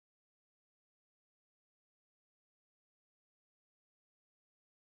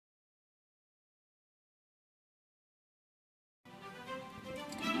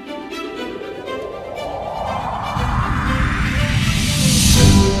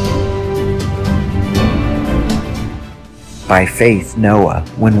By faith, Noah,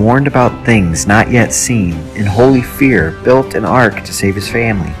 when warned about things not yet seen, in holy fear built an ark to save his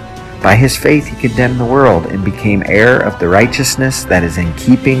family. By his faith he condemned the world and became heir of the righteousness that is in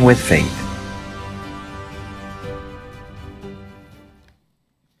keeping with faith.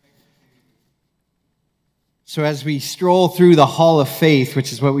 So as we stroll through the Hall of Faith,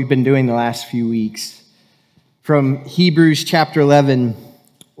 which is what we've been doing the last few weeks, from Hebrews chapter 11,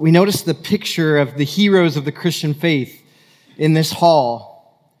 we notice the picture of the heroes of the Christian faith in this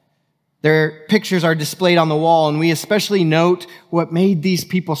hall. Their pictures are displayed on the wall, and we especially note what made these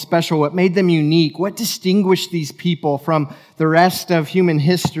people special, what made them unique, what distinguished these people from the rest of human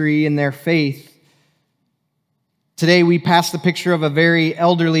history in their faith. Today we pass the picture of a very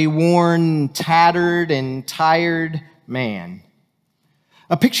elderly, worn, tattered, and tired man.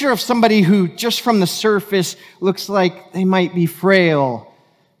 A picture of somebody who, just from the surface, looks like they might be frail,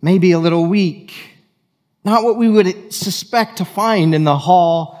 maybe a little weak. Not what we would suspect to find in the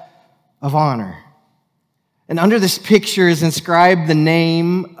Hall of Honor. And under this picture is inscribed the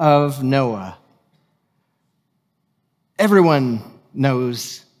name of Noah. Everyone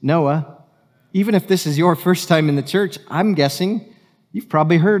knows Noah. Even if this is your first time in the church, I'm guessing you've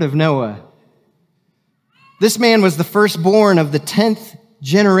probably heard of Noah. This man was the firstborn of the 10th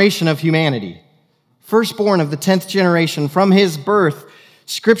generation of humanity. Firstborn of the 10th generation. From his birth,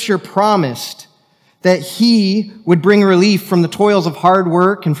 Scripture promised that he would bring relief from the toils of hard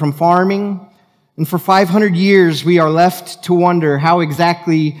work and from farming. And for 500 years, we are left to wonder how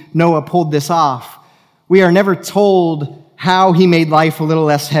exactly Noah pulled this off. We are never told how he made life a little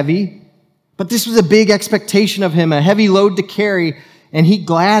less heavy. But this was a big expectation of him, a heavy load to carry, and he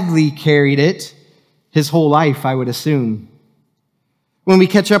gladly carried it his whole life, I would assume. When we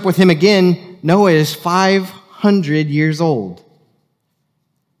catch up with him again, Noah is 500 years old.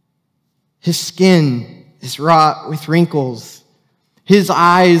 His skin is wrought with wrinkles. His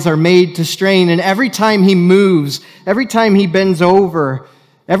eyes are made to strain, and every time he moves, every time he bends over,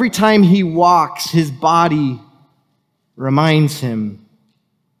 every time he walks, his body reminds him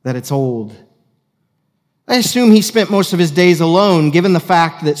that it's old. I assume he spent most of his days alone, given the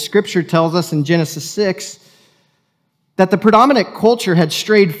fact that Scripture tells us in Genesis 6 that the predominant culture had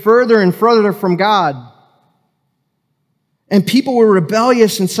strayed further and further from God. And people were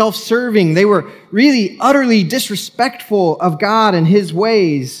rebellious and self-serving. They were really utterly disrespectful of God and His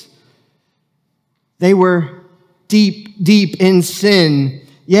ways. They were deep, deep in sin.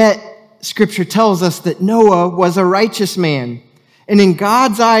 Yet, Scripture tells us that Noah was a righteous man. And in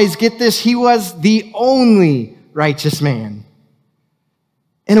God's eyes, get this, he was the only righteous man.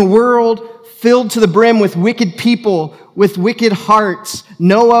 In a world filled to the brim with wicked people, with wicked hearts,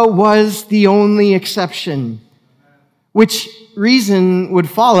 Noah was the only exception. Which reason would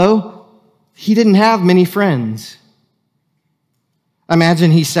follow, he didn't have many friends. Imagine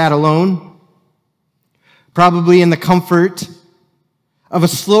he sat alone, probably in the comfort of a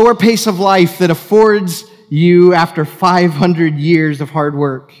slower pace of life that affords you after 500 years of hard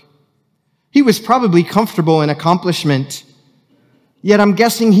work. He was probably comfortable in accomplishment, yet I'm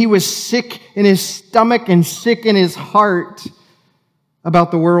guessing he was sick in his stomach and sick in his heart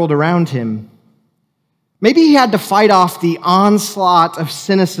about the world around him. Maybe he had to fight off the onslaught of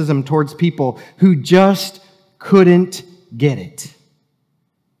cynicism towards people who just couldn't get it.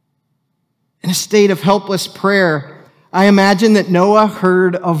 In a state of helpless prayer, I imagine that Noah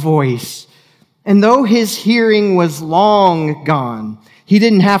heard a voice. And though his hearing was long gone, he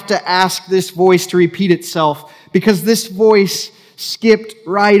didn't have to ask this voice to repeat itself, because this voice skipped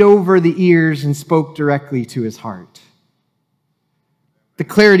right over the ears and spoke directly to his heart. The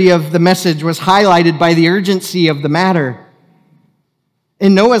clarity of the message was highlighted by the urgency of the matter.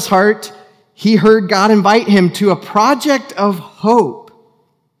 In Noah's heart, he heard God invite him to a project of hope.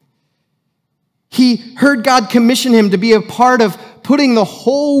 He heard God commission him to be a part of putting the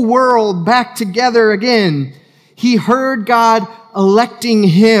whole world back together again. He heard God electing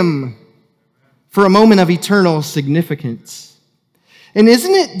him for a moment of eternal significance. And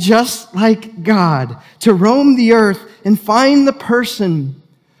isn't it just like God to roam the earth and find the person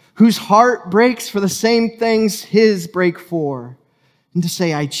whose heart breaks for the same things his break for, and to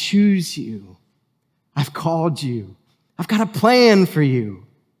say, I choose you, I've called you, I've got a plan for you.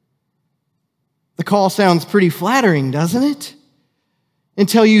 The call sounds pretty flattering, doesn't it?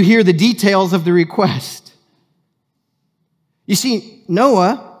 Until you hear the details of the request. You see,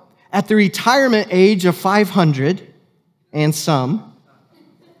 Noah, at the retirement age of 500 and some,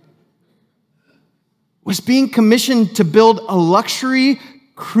 was being commissioned to build a luxury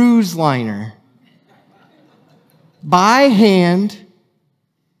cruise liner by hand,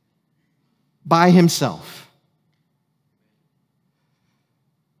 by himself.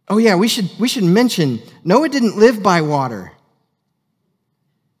 Oh yeah, we should mention, Noah didn't live by water.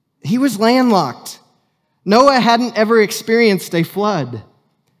 He was landlocked. Noah hadn't ever experienced a flood.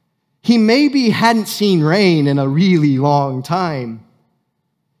 He maybe hadn't seen rain in a really long time.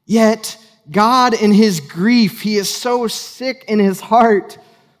 Yet, God, in his grief, he is so sick in his heart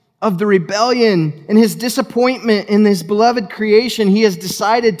of the rebellion and his disappointment in his beloved creation, he has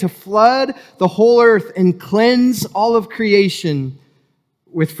decided to flood the whole earth and cleanse all of creation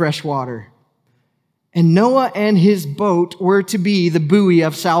with fresh water. And Noah and his boat were to be the buoy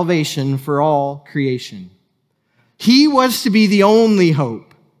of salvation for all creation. He was to be the only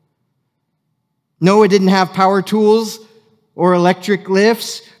hope. Noah didn't have power tools or electric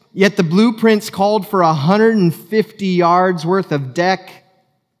lifts, yet the blueprints called for 150 yards worth of deck,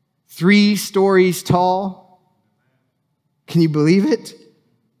 3 stories tall. Can you believe it?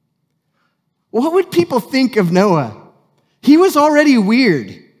 What would people think of Noah? He was already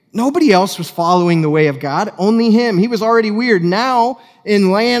weird. Nobody else was following the way of God, only him. He was already weird. Now,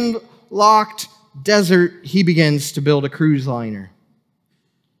 in landlocked desert, he begins to build a cruise liner.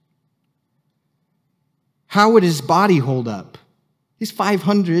 How would his body hold up? He's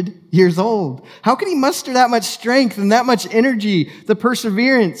 500 years old. How could he muster that much strength and that much energy, the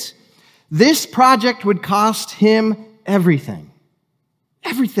perseverance? This project would cost him everything.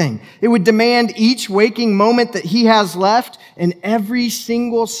 Everything. It would demand each waking moment that he has left and every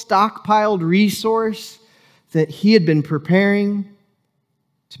single stockpiled resource that he had been preparing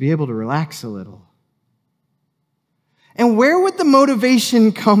to be able to relax a little. And where would the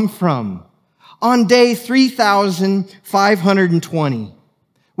motivation come from? On day 3,520,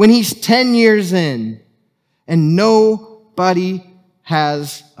 when he's 10 years in, and nobody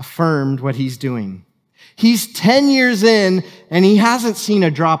has affirmed what he's doing. He's 10 years in, and he hasn't seen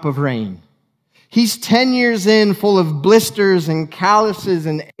a drop of rain. He's 10 years in, full of blisters and calluses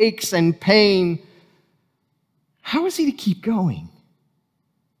and aches and pain. How is he to keep going?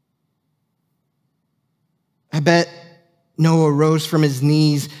 I bet Noah rose from his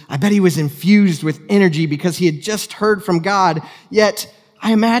knees. I bet he was infused with energy because he had just heard from God. Yet,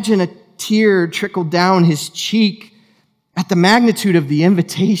 I imagine a tear trickled down his cheek at the magnitude of the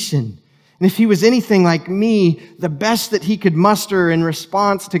invitation. And if he was anything like me, the best that he could muster in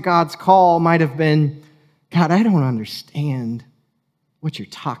response to God's call might have been, God, I don't understand what you're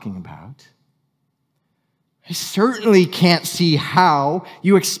talking about. I certainly can't see how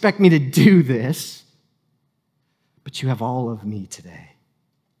you expect me to do this. But you have all of me today.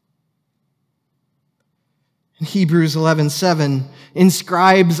 And Hebrews 11:7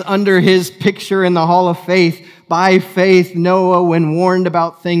 inscribes under his picture in the Hall of Faith, by faith Noah, when warned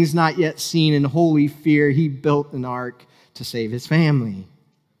about things not yet seen, in holy fear, he built an ark to save his family.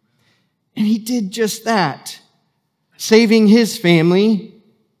 And he did just that, saving his family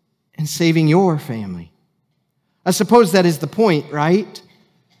and saving your family. I suppose that is the point, right?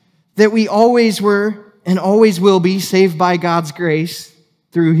 That we always were and always will be saved by God's grace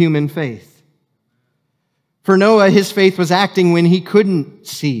through human faith. For Noah, his faith was acting when he couldn't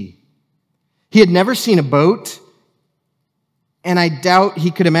see. He had never seen a boat, and I doubt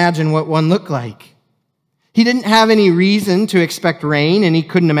he could imagine what one looked like. He didn't have any reason to expect rain, and he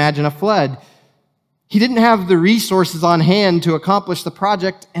couldn't imagine a flood. He didn't have the resources on hand to accomplish the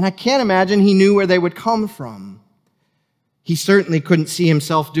project, and I can't imagine he knew where they would come from. He certainly couldn't see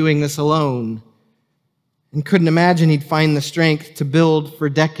himself doing this alone, and couldn't imagine he'd find the strength to build for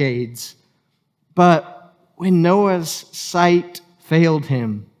decades. But when Noah's sight failed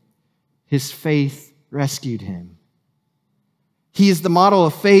him, his faith rescued him. He is the model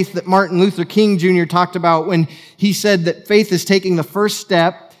of faith that Martin Luther King Jr. talked about when he said that faith is taking the first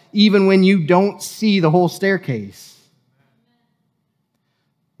step even when you don't see the whole staircase.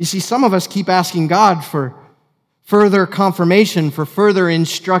 You see, some of us keep asking God for further confirmation, for further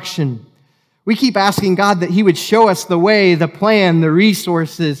instruction. We keep asking God that he would show us the way, the plan, the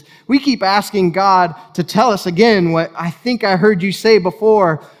resources. We keep asking God to tell us again what I think I heard you say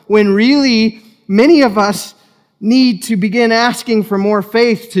before, when really many of us need to begin asking for more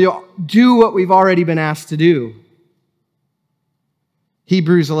faith to do what we've already been asked to do.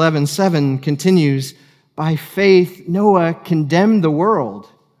 Hebrews 11:7 continues, by faith Noah condemned the world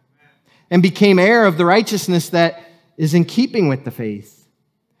and became heir of the righteousness that is in keeping with the faith.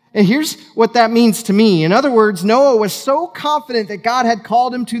 And here's what that means to me. In other words, Noah was so confident that God had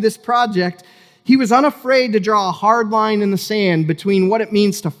called him to this project, he was unafraid to draw a hard line in the sand between what it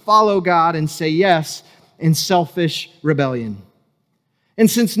means to follow God and say yes and selfish rebellion. And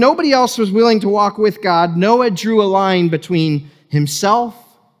since nobody else was willing to walk with God, Noah drew a line between himself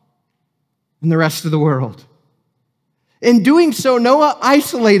and the rest of the world. In doing so, Noah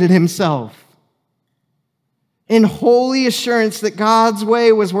isolated himself in holy assurance that God's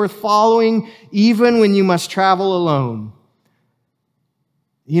way was worth following even when you must travel alone.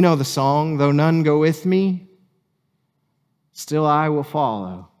 You know the song, though none go with me, still I will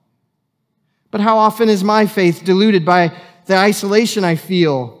follow. But how often is my faith diluted by the isolation I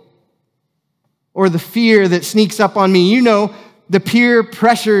feel or the fear that sneaks up on me? You know, the peer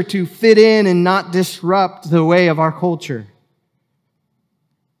pressure to fit in and not disrupt the way of our culture.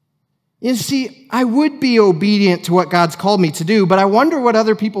 You see, I would be obedient to what God's called me to do, but I wonder what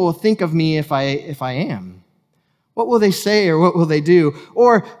other people will think of me if I am. What will they say or what will they do?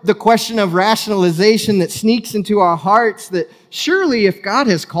 Or the question of rationalization that sneaks into our hearts that surely if God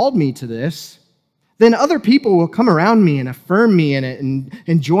has called me to this, then other people will come around me and affirm me in it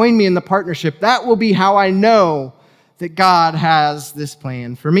and join me in the partnership. That will be how I know that God has this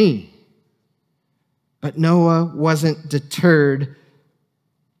plan for me. But Noah wasn't deterred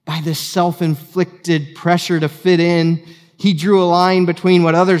by this self-inflicted pressure to fit in. He drew a line between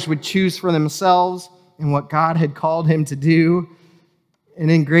what others would choose for themselves and what God had called him to do.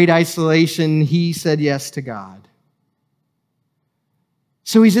 And in great isolation, he said yes to God.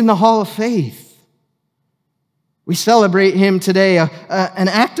 So he's in the Hall of Faith. We celebrate him today, an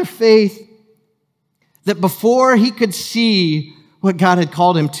act of faith that before he could see what God had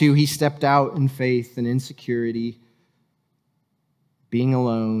called him to, he stepped out in faith and insecurity. Being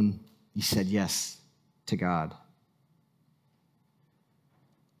alone, he said yes to God.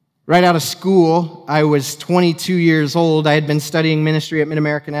 Right out of school, I was 22 years old. I had been studying ministry at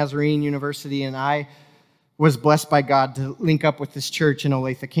Mid-American Nazarene University, and I was blessed by God to link up with this church in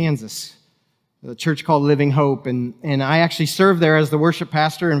Olathe, Kansas, a church called Living Hope. And I actually served there as the worship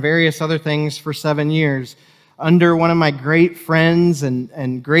pastor and various other things for 7 years under one of my great friends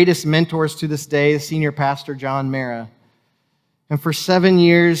and greatest mentors to this day, the senior pastor, John Mara. And for 7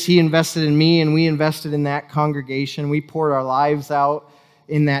 years, he invested in me, and we invested in that congregation. We poured our lives out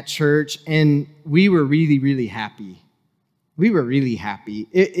in that church, and we were really, really happy. We were really happy.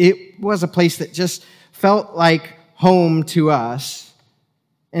 It was a place that just felt like home to us,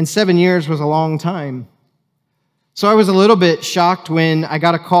 and 7 years was a long time. So I was a little bit shocked when I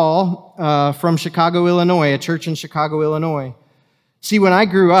got a call from Chicago, Illinois, a church in Chicago, Illinois. See, when I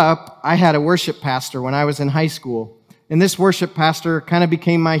grew up, I had a worship pastor when I was in high school. And this worship pastor kind of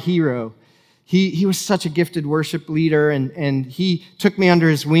became my hero. He was such a gifted worship leader, and he took me under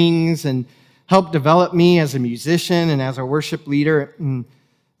his wings and helped develop me as a musician and as a worship leader. And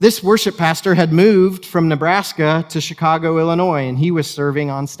this worship pastor had moved from Nebraska to Chicago, Illinois, and he was serving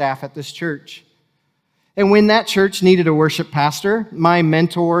on staff at this church. And when that church needed a worship pastor, my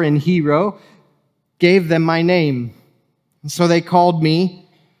mentor and hero gave them my name. And so they called me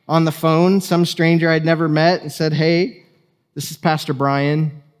on the phone, some stranger I'd never met, and said, "Hey, this is Pastor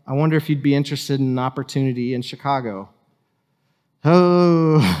Brian. I wonder if you'd be interested in an opportunity in Chicago."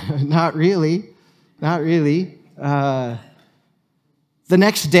 Oh, not really. Not really. The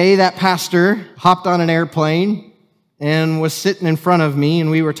next day, that pastor hopped on an airplane and was sitting in front of me, and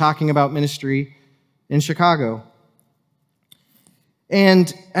we were talking about ministry in Chicago.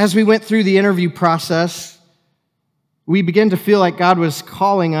 And as we went through the interview process, we began to feel like God was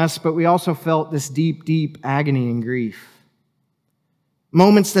calling us, but we also felt this deep, deep agony and grief.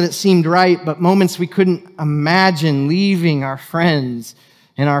 Moments that it seemed right, but moments we couldn't imagine leaving our friends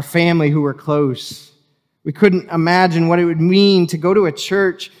and our family who were close. We couldn't imagine what it would mean to go to a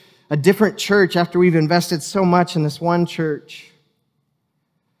church, a different church, after we've invested so much in this one church.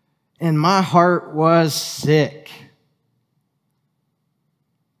 And my heart was sick.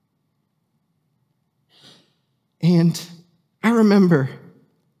 And I remember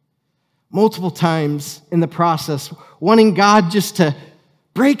multiple times in the process wanting God just to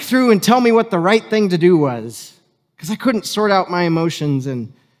break through and tell me what the right thing to do was, because I couldn't sort out my emotions.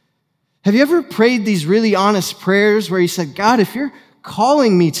 And have you ever prayed these really honest prayers where you said, "God, if you're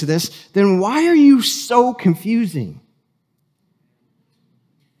calling me to this, then why are you so confusing?"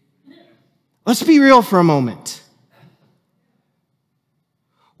 Let's be real for a moment.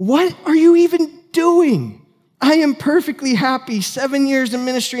 What are you even doing? I am perfectly happy, 7 years in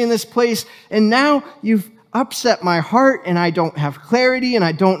ministry in this place, and now you've upset my heart, and I don't have clarity, and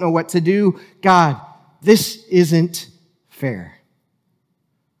I don't know what to do. God, this isn't fair.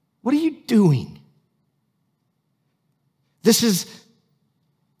 What are you doing? This is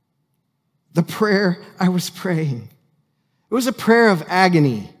the prayer I was praying. It was a prayer of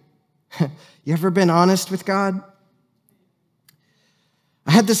agony. You ever been honest with God?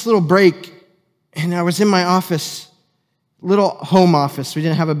 I had this little break, and I was in my office, little home office. We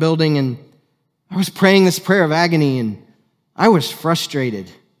didn't have a building, and I was praying this prayer of agony, and I was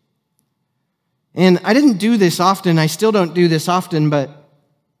frustrated. And I didn't do this often. I still don't do this often, but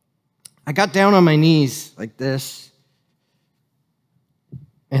I got down on my knees like this,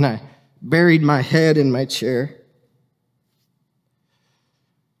 and I buried my head in my chair.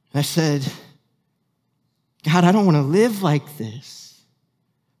 I said, God, I don't want to live like this.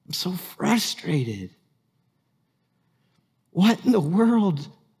 I'm so frustrated. What in the world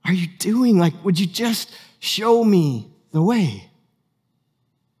are you doing? Like, would you just show me the way?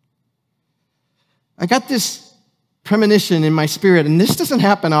 I got this premonition in my spirit, and this doesn't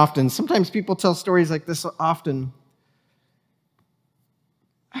happen often. Sometimes people tell stories like this often.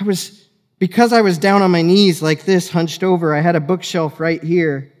 Because I was down on my knees like this, hunched over, I had a bookshelf right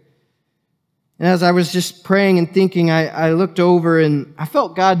here. And as I was just praying and thinking, I looked over and I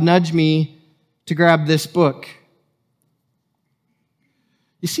felt God nudge me to grab this book.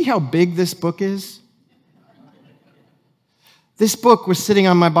 You see how big this book is? This book was sitting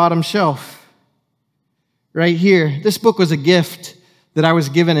on my bottom shelf right here. This book was a gift that I was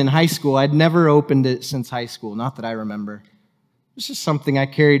given in high school. I'd never opened it since high school, not that I remember. It was just something I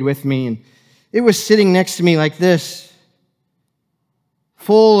carried with me, and it was sitting next to me like this,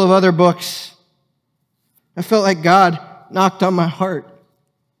 full of other books. I felt like God knocked on my heart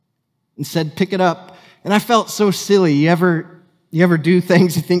and said, pick it up. And I felt so silly. You ever do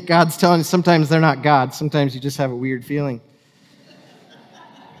things you think God's telling you? Sometimes they're not God. Sometimes you just have a weird feeling.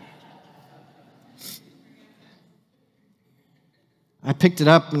 I picked it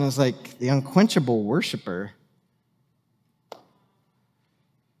up and I was like, the unquenchable worshiper.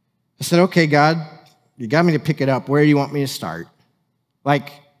 I said, okay, God, you got me to pick it up. Where do you want me to start?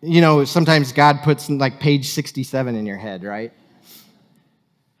 Like, sometimes God puts like page 67 in your head, right?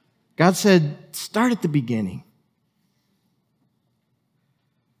 God said, start at the beginning.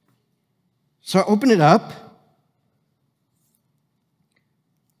 So I opened it up,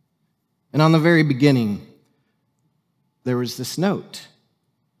 and on the very beginning, there was this note.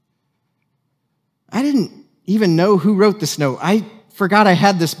 I didn't even know who wrote this note. I forgot I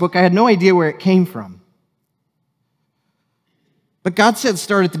had this book. I had no idea where it came from. But God said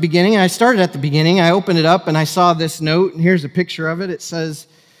start at the beginning, and I started at the beginning. I opened it up, and I saw this note, and here's a picture of it. It says,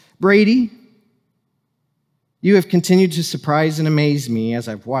 Brady, you have continued to surprise and amaze me as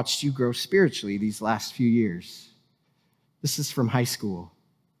I've watched you grow spiritually these last few years. This is from high school.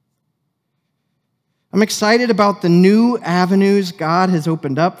 I'm excited about the new avenues God has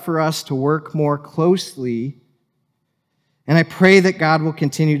opened up for us to work more closely, and I pray that God will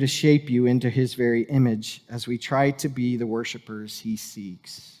continue to shape you into His very image as we try to be the worshipers He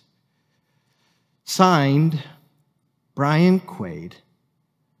seeks. Signed, Brian Quaid,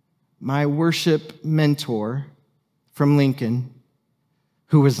 my worship mentor from Lincoln,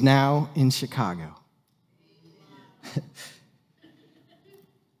 who is now in Chicago.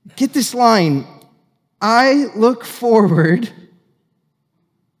 Get this line. I look forward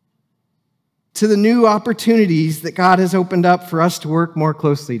to the new opportunities that God has opened up for us to work more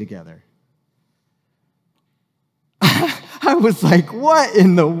closely together. I was like, what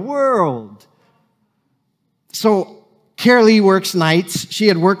in the world? So Carolee works nights. She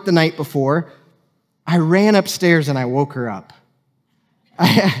had worked the night before. I ran upstairs and I woke her up.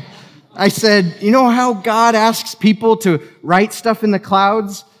 I said, you know how God asks people to write stuff in the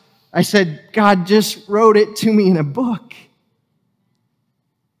clouds? I said, God just wrote it to me in a book.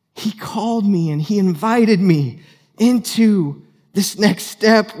 He called me and He invited me into this next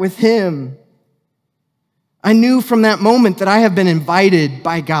step with Him. I knew from that moment that I have been invited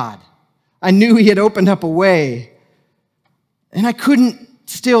by God. I knew He had opened up a way. And I couldn't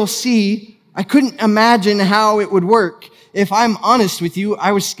imagine how it would work. If I'm honest with you,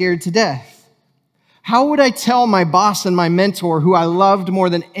 I was scared to death. How would I tell my boss and my mentor, who I loved more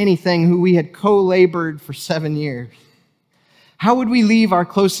than anything, who we had co-labored for 7 years? How would we leave our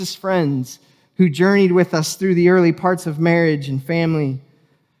closest friends who journeyed with us through the early parts of marriage and family?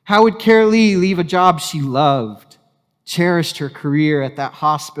 How would Carolee leave a job she loved, cherished her career at that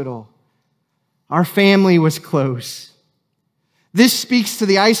hospital? Our family was close. This speaks to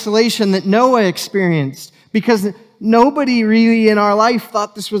the isolation that Noah experienced because nobody really in our life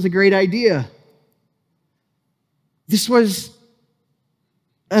thought this was a great idea. This was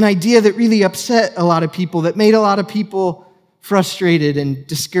an idea that really upset a lot of people, that made a lot of people frustrated and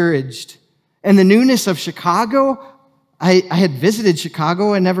discouraged. And the newness of Chicago, I had visited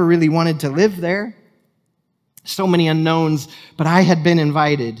Chicago. I never really wanted to live there. So many unknowns, but I had been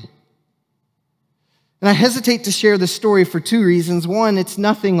invited. And I hesitate to share this story for two reasons. One, it's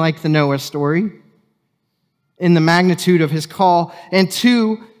nothing like the Noah story in the magnitude of his call. And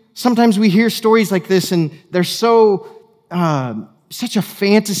two, sometimes we hear stories like this and they're so such a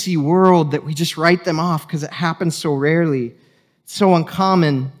fantasy world that we just write them off because it happens so rarely. It's so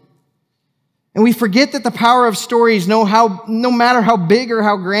uncommon. And we forget that the power of stories, no matter how big or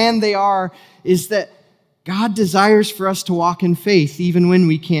how grand they are, is that God desires for us to walk in faith even when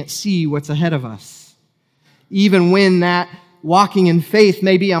we can't see what's ahead of us. Even when that walking in faith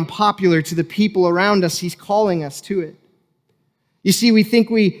may be unpopular to the people around us, He's calling us to it. You see, we think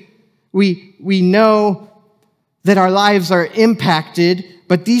we know that our lives are impacted,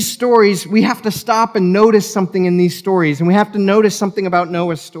 but these stories, we have to stop and notice something in these stories, and we have to notice something about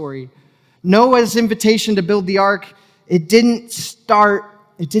Noah's story. Noah's invitation to build the ark, it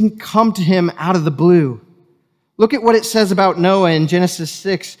didn't come to him out of the blue. Look at what it says about Noah in Genesis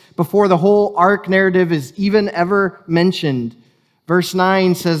 6, before the whole ark narrative is even ever mentioned. Verse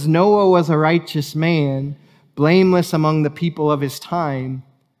 9 says, Noah was a righteous man, blameless among the people of his time,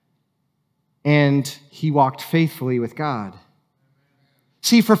 and he walked faithfully with God.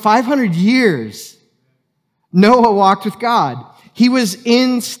 See, for 500 years, Noah walked with God. He was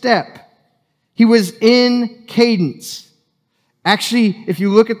in step. He was in cadence. Actually, if you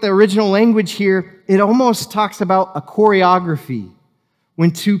look at the original language here, it almost talks about a choreography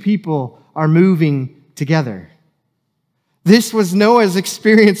when two people are moving together. This was Noah's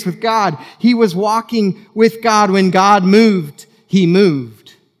experience with God. He was walking with God. When God moved, he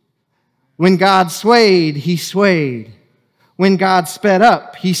moved. When God swayed, he swayed. When God sped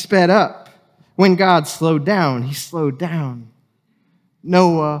up, he sped up. When God slowed down, he slowed down.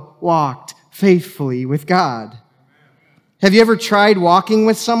 Noah walked faithfully with God. Have you ever tried walking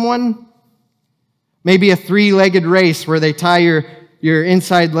with someone? Maybe a 3-legged race where they tie your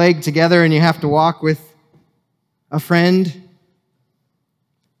inside leg together and you have to walk with a friend.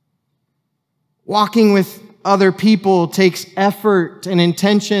 Walking with other people takes effort and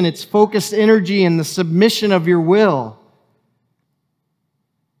intention. It's focused energy and the submission of your will.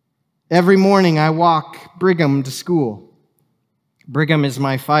 Every morning I walk Brigham to school. Brigham is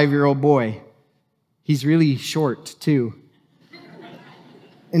my 5-year-old boy. He's really short, too.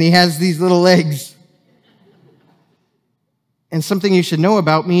 And he has these little legs. And something you should know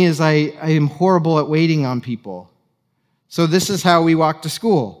about me is I am horrible at waiting on people. So this is how we walk to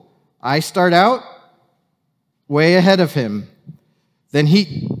school. I start out way ahead of him. Then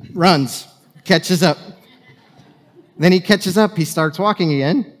he runs, catches up. Then he catches up. He starts walking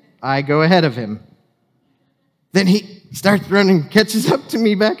again. I go ahead of him. Then he starts running, catches up to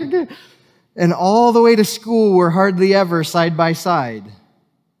me back again. And all the way to school, we're hardly ever side by side.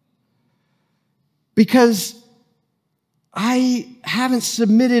 Because I haven't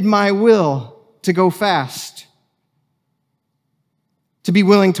submitted my will to go fast, to be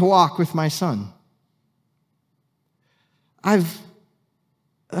willing to walk with my son. I've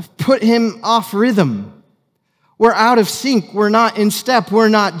put him off rhythm. We're out of sync. We're not in step. We're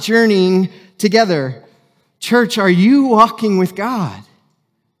not journeying together. Church, are you walking with God?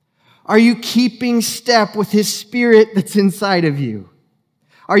 Are you keeping step with His Spirit that's inside of you?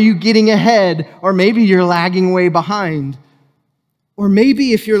 Are you getting ahead, or maybe you're lagging way behind? Or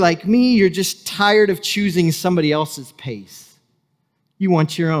maybe if you're like me, you're just tired of choosing somebody else's pace. You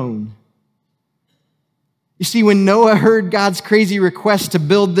want your own. You see, when Noah heard God's crazy request to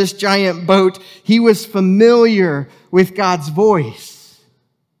build this giant boat, he was familiar with God's voice.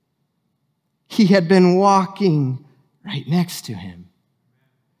 He had been walking right next to him.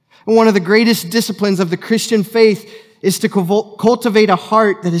 And one of the greatest disciplines of the Christian faith is to cultivate a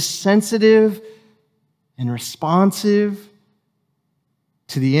heart that is sensitive and responsive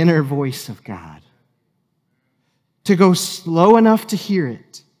to the inner voice of God. To go slow enough to hear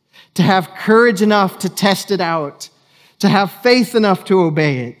it, to have courage enough to test it out, to have faith enough to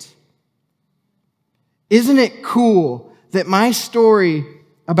obey it. Isn't it cool that my story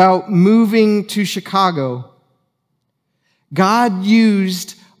about moving to Chicago, God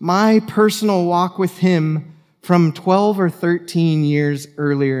used my personal walk with Him from 12 or 13 years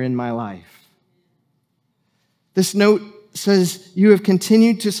earlier in my life? This note says, you have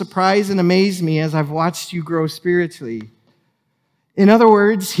continued to surprise and amaze me as I've watched you grow spiritually. In other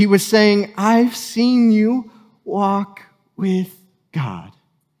words, he was saying, I've seen you walk with God.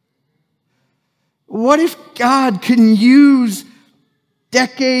 What if God can use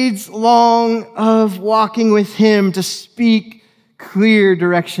decades long of walking with Him to speak clear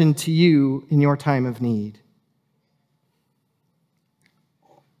direction to you in your time of need?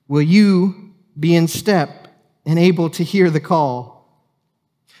 Will you be in step and able to hear the call?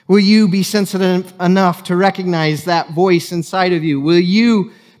 Will you be sensitive enough to recognize that voice inside of you? Will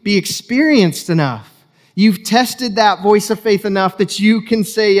you be experienced enough? You've tested that voice of faith enough that you can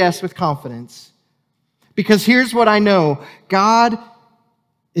say yes with confidence. Because here's what I know. God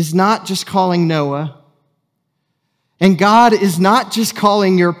is not just calling Noah, and God is not just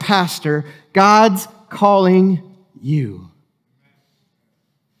calling your pastor. God's calling you.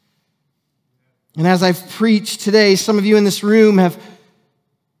 And as I've preached today, some of you in this room have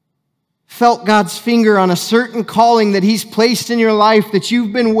felt God's finger on a certain calling that He's placed in your life, that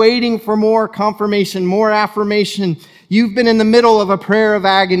you've been waiting for more confirmation, more affirmation. You've been in the middle of a prayer of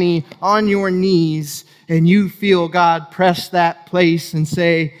agony on your knees, and you feel God press that place and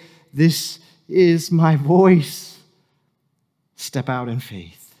say, "This is my voice. Step out in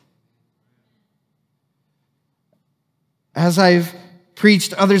faith." As I've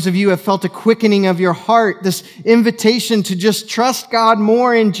preached, others of you have felt a quickening of your heart, this invitation to just trust God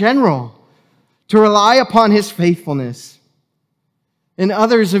more in general, to rely upon His faithfulness. And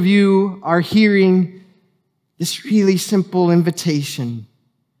others of you are hearing this really simple invitation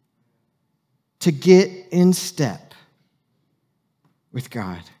to get in step with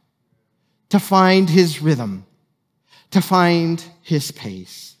God, to find His rhythm, to find His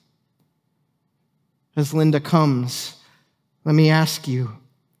pace. As Linda comes, let me ask you,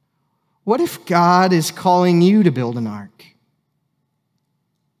 what if God is calling you to build an ark?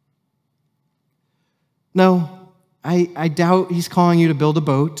 No, I doubt He's calling you to build a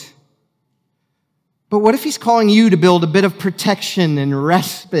boat. But what if He's calling you to build a bit of protection and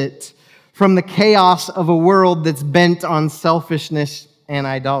respite from the chaos of a world that's bent on selfishness and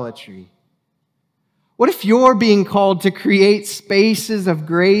idolatry? What if you're being called to create spaces of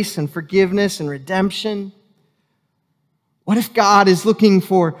grace and forgiveness and redemption? What if God is looking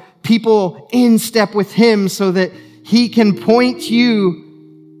for people in step with Him so that He can point you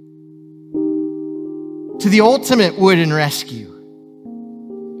to the ultimate wood and rescue,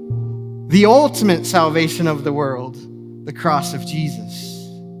 the ultimate salvation of the world, the cross of Jesus?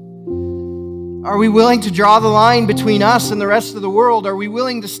 Are we willing to draw the line between us and the rest of the world? Are we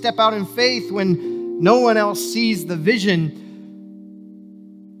willing to step out in faith when no one else sees the vision?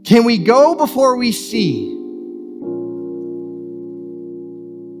 Can we go before we see?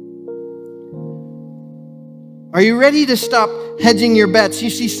 Are you ready to stop hedging your bets? You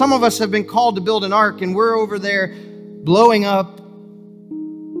see, some of us have been called to build an ark, and we're over there blowing up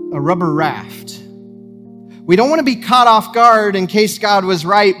a rubber raft. We don't want to be caught off guard in case God was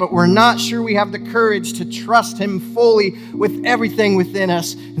right, but we're not sure we have the courage to trust Him fully with everything within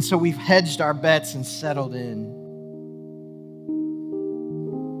us, and so we've hedged our bets and settled in.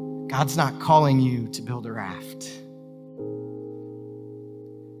 God's not calling you to build a raft.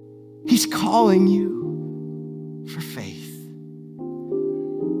 He's calling you for faith.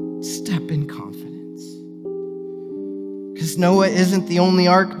 Step in confidence. Because Noah isn't the only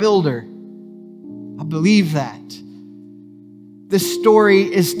ark builder. I believe that. This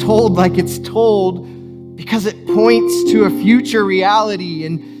story is told like it's told because it points to a future reality,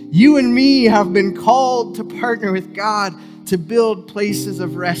 and you and me have been called to partner with God to build places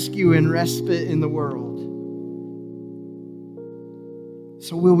of rescue and respite in the world.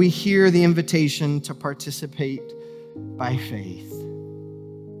 So will we hear the invitation to participate by faith?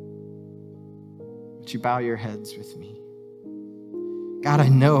 Would you bow your heads with me? God, I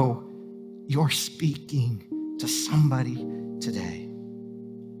know You're speaking to somebody today,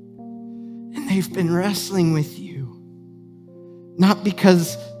 and they've been wrestling with You, not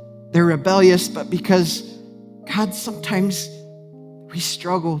because they're rebellious, but because, God, sometimes we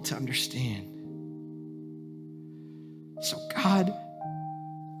struggle to understand. So, God,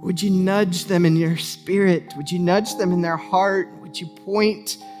 would You nudge them in Your spirit? Would You nudge them in their heart? Would You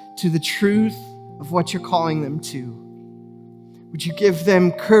point to the truth of what You're calling them to? Would You give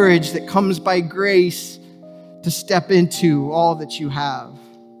them courage that comes by grace to step into all that You have?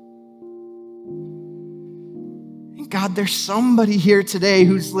 And God, there's somebody here today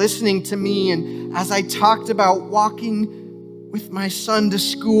who's listening to me, and as I talked about walking with my son to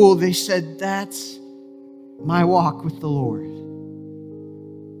school, they said, "That's my walk with the Lord."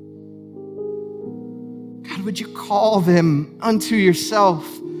 God, would You call them unto Yourself?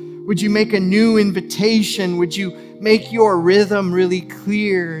 Would You make a new invitation? Would You make Your rhythm really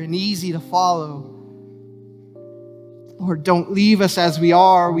clear and easy to follow? Lord, don't leave us as we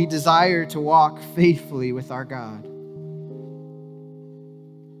are. We desire to walk faithfully with our God.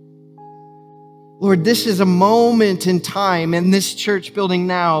 Lord, this is a moment in time in this church building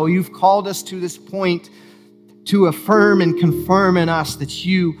now. You've called us to this point to affirm and confirm in us that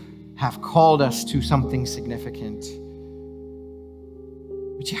You have called us to something significant.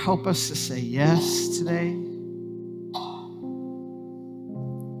 Would You help us to say yes today?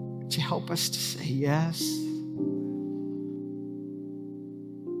 Would You help us to say yes?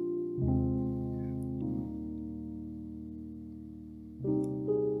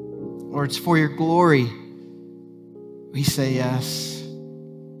 Lord, it's for your glory. We say yes.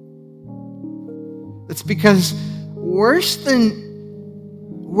 It's because worse than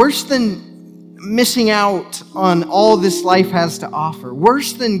missing out on all this life has to offer,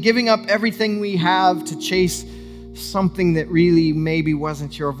 worse than giving up everything we have to chase something that really maybe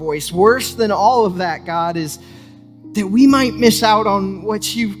wasn't your voice, worse than all of that, God, is that we might miss out on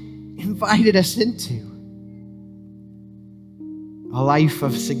what you invited us into. A life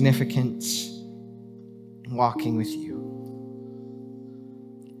of significance, walking with you.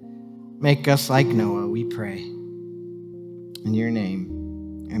 Make us like Noah, we pray. In your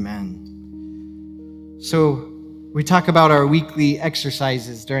name, amen. So we talk about our weekly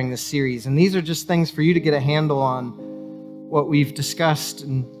exercises during this series, and these are just things for you to get a handle on what we've discussed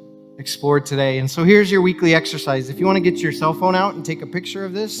and explored today. And so here's your weekly exercise. If you want to get your cell phone out and take a picture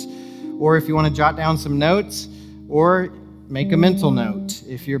of this, or if you want to jot down some notes, or make a mental note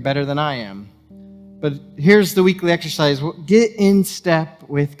if you're better than I am. But here's the weekly exercise. Get in step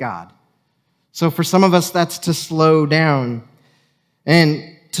with God. So for some of us, that's to slow down.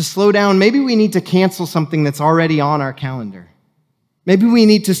 And to slow down, maybe we need to cancel something that's already on our calendar. Maybe we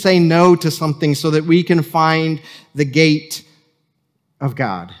need to say no to something so that we can find the gate of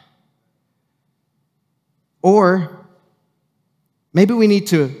God. Or maybe we need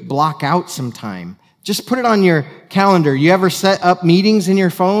to block out some time. Just put it on your calendar. You ever set up meetings in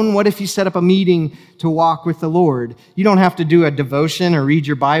your phone? What if you set up a meeting to walk with the Lord? You don't have to do a devotion or read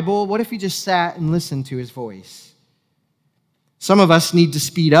your Bible. What if you just sat and listened to his voice? Some of us need to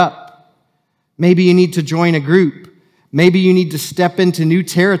speed up. Maybe you need to join a group. Maybe you need to step into new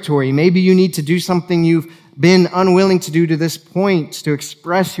territory. Maybe you need to do something you've been unwilling to do to this point, to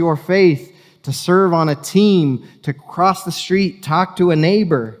express your faith, to serve on a team, to cross the street, talk to a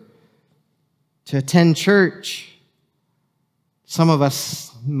neighbor, to attend church. Some of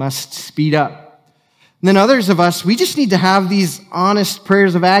us must speed up. And then others of us, we just need to have these honest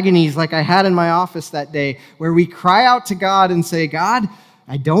prayers of agonies like I had in my office that day, where we cry out to God and say, God,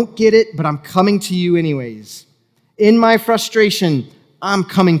 I don't get it, but I'm coming to you anyways. In my frustration, I'm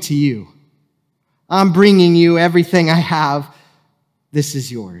coming to you. I'm bringing you everything I have. This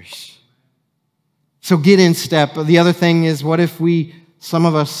is yours. So get in step. The other thing is, what if some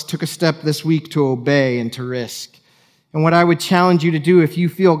of us took a step this week to obey and to risk? And what I would challenge you to do, if you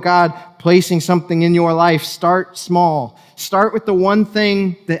feel God placing something in your life, start small. Start with the one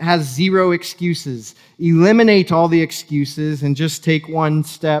thing that has zero excuses. Eliminate all the excuses and just take one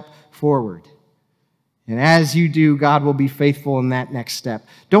step forward. And as you do, God will be faithful in that next step.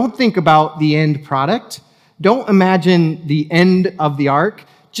 Don't think about the end product. Don't imagine the end of the ark.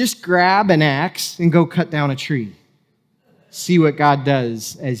 Just grab an axe and go cut down a tree. See what God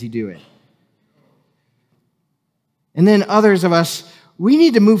does as you do it. And then others of us, we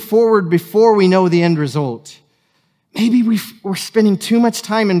need to move forward before we know the end result. Maybe we're spending too much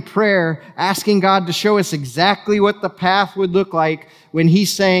time in prayer asking God to show us exactly what the path would look like when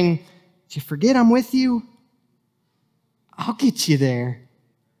he's saying, did you forget I'm with you? I'll get you there.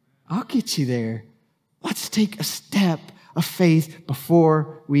 I'll get you there. Let's take a step of faith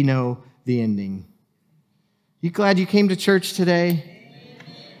before we know the ending. You glad you came to church today?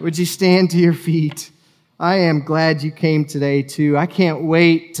 Would you stand to your feet? I am glad you came today too. I can't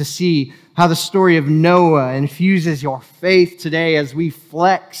wait to see how the story of Noah infuses your faith today as we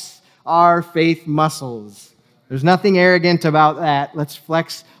flex our faith muscles. There's nothing arrogant about that. Let's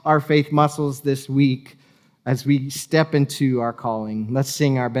flex our faith muscles this week as we step into our calling. Let's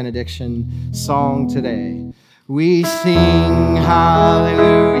sing our benediction song today. We sing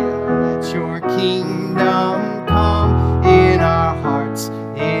hallelujah, let your kingdom come in our hearts,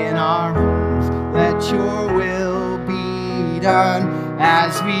 in our homes. Let your will be done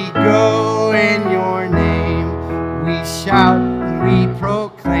as we go in your name. We shout and we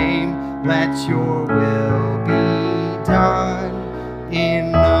proclaim, let your will be done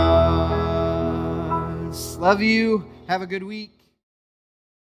in us. Love you. Have a good week.